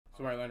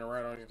Somebody landed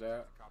right on his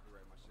dad.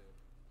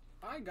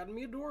 I got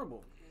me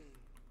adorable.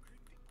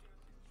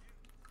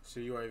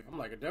 See you. I'm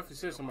like, I definitely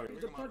said somebody.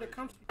 The part that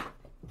comes.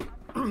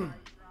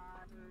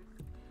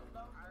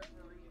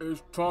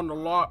 It's trying to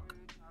lock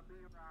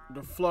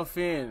the fluff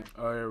in.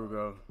 Oh, here we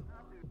go.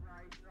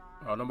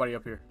 Oh, nobody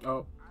up here.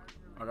 Oh,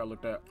 I got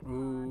looked at.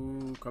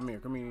 Ooh, come here,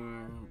 come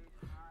here.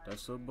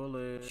 That's a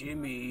bullet.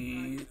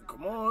 Jimmy,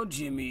 come on,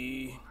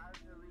 Jimmy.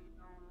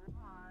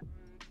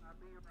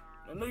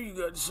 I know you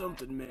got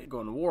something, man.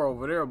 Going to war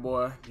over there,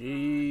 boy.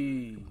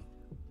 Hey.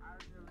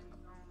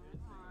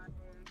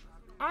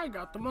 I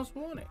got the most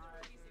wanted.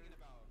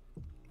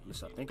 At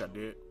least I think I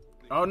did.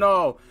 Oh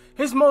no,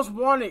 his most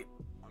wanted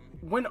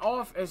went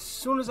off as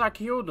soon as I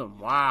killed him.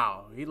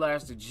 Wow, he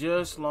lasted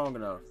just long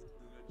enough.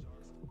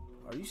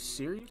 Are you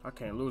serious? I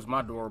can't lose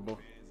my adorable.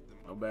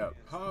 No bad.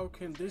 How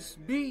can this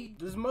be?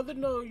 Does mother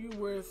know you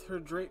with her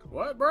Drake?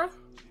 What, bruh?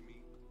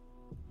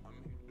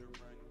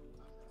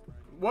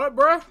 What,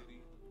 bruh?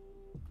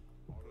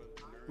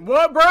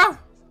 What, bruh?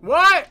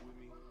 What?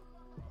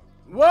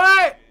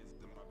 What?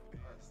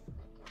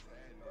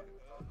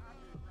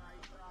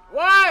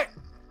 What?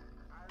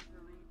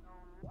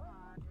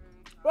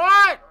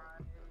 What?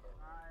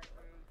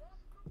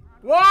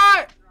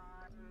 What?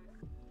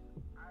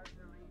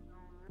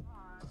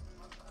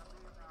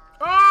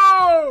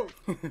 Oh!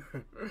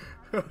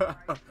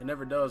 It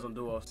never does on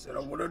duos. Said I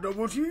want a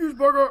double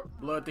cheeseburger.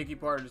 Blood think he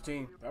part of the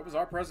team. That was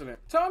our president.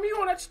 Tom, you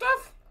want that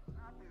stuff?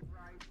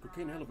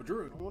 Cocaine hell of a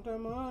drug. I want that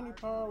money,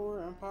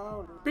 power, and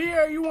powder.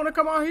 Pierre, you want to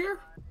come out here?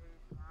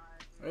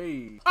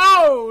 Hey.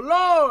 Oh,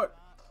 Lord.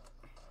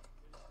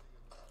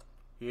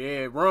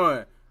 Yeah,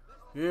 run.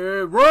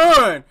 Yeah,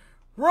 run.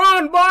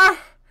 Run, boy.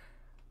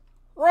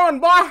 Run,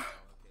 boy.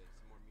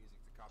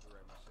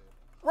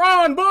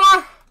 Run,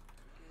 boy.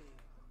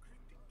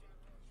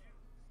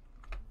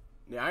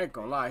 Yeah, I ain't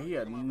gonna lie. He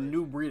a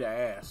new breed of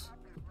ass.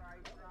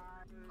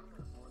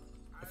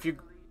 If you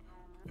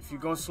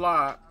gonna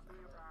slide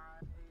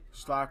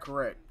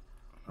correct.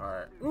 All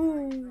right.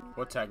 Ooh.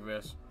 What tag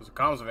vest? It's a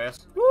comms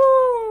vest.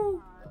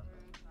 Woo.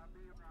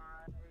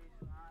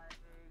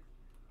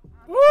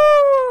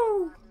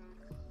 Woo.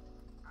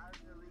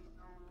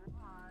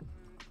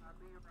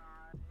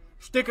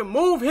 Stick and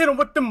move. Hit him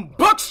with them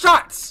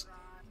buckshots.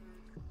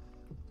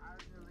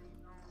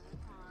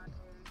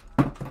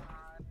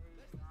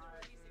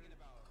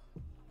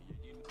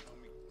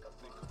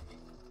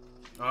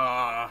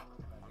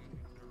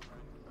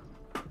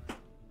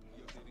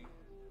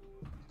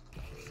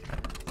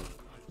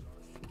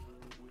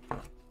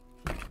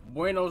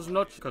 Buenos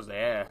noches, cause they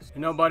ass.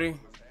 You know, buddy,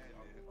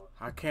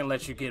 I can't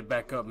let you get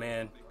back up,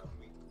 man.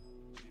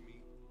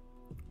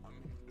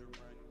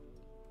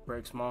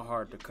 Breaks my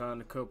heart to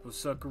kind of couple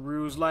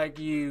suckaroos like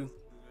you.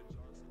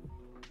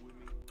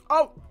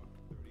 Oh!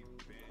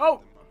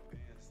 Oh!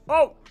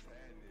 Oh!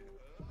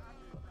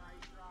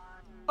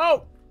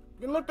 Oh!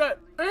 You look at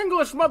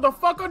English,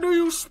 motherfucker. Do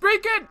you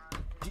speak it?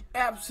 The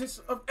absence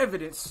of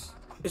evidence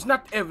is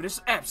not the evidence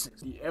of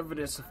absence. The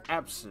evidence of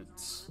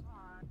absence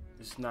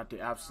is not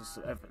the absence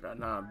of evidence.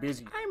 Nah, I'm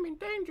busy. I'm in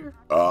danger.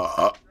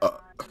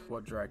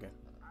 What dragon?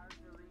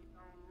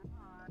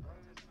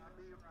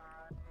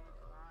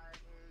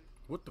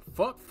 What the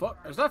fuck?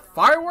 Fuck? Is that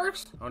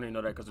fireworks? I don't even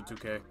know that because of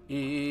 2K.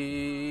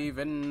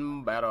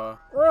 Even better.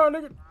 Run,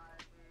 nigga.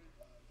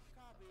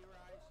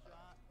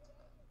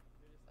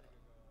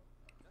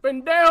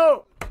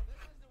 Pendejo!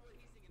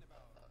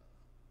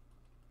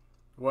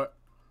 What?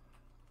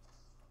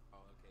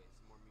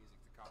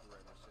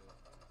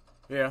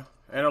 Yeah,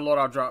 and a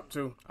loadout drop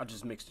too. I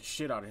just mixed the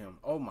shit out of him.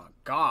 Oh my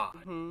god.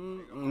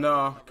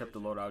 No, kept the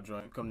loadout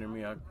joint. Come near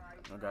me, I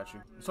got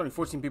you. It's only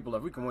 14 people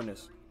left. We can win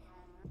this.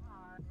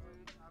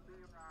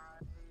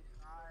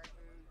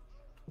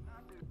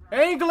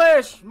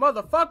 English,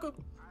 motherfucker.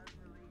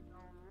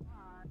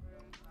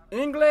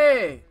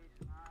 English.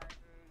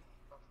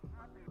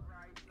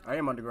 I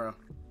am underground.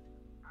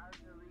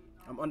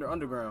 I'm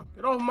underground.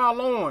 Get off my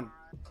lawn.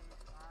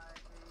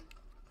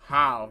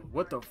 How?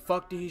 What the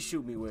fuck did he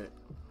shoot me with?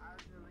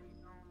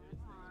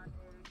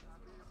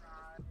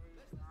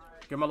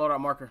 Get my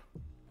loadout marker.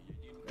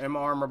 And my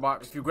armor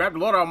box. If you grab the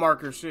loadout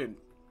marker, shit,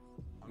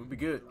 we'd be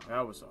good.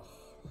 That was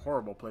a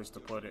horrible place to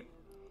put it.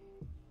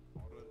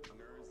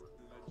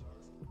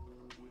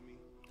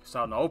 It's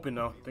out in the open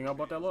though. Think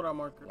about that loadout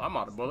marker. I'm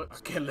out of bullets.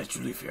 I can't let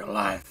you leave here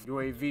alive.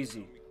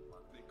 UAVZ.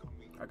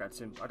 I got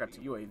the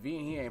UAV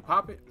and he ain't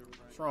pop it.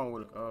 What's wrong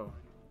with it? Oh.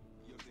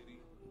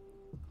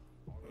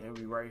 And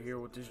we right here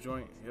with this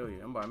joint. Hell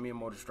yeah, I'm buying me a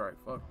motor strike.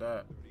 Fuck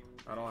that.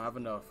 I don't have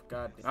enough.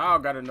 God damn. I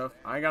don't got enough.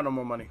 I ain't got no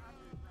more money.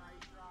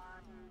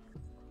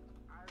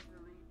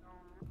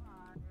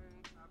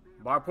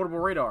 Buy a portable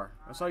radar.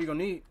 That's all you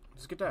gonna need.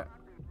 Just get that.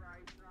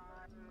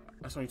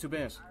 That's only 2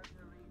 bands.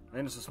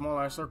 And it's a small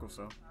ass circle,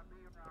 so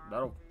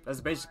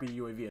that's basically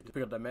UAV. To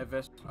pick up that med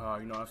vest. Oh,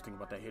 you know, I was thinking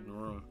about that hidden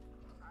room.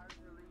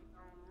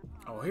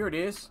 Oh, here it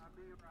is.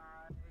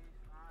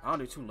 I don't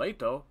do too late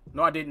though.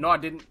 No, I didn't. No, I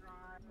didn't.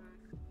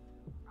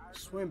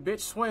 Swim, bitch,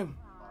 swim.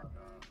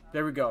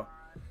 There we go.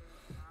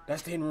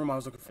 That's the hidden room I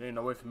was looking for. Ain't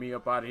no way for me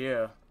up out of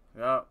here.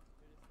 Yup.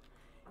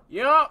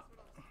 Yup.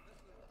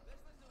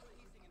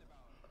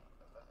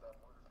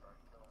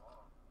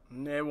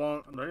 And they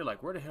won't. They're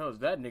like, where the hell is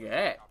that nigga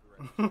at?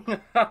 Here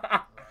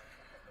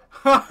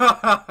go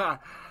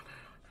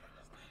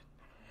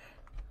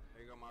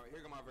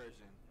my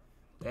version.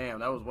 Damn,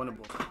 that was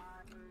winnable.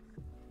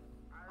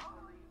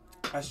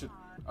 I should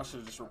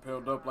have just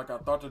repelled up like I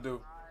thought to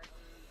do.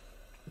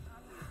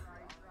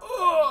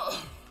 Ugh.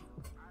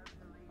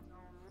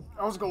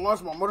 I was gonna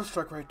launch my motor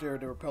strike right there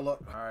to repel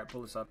up. Alright,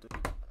 pull this up there.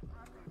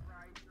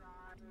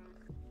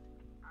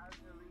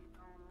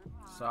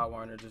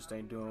 Sidewinder just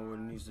ain't doing what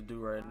it needs to do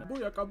right now.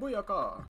 Booyaka, booyaka.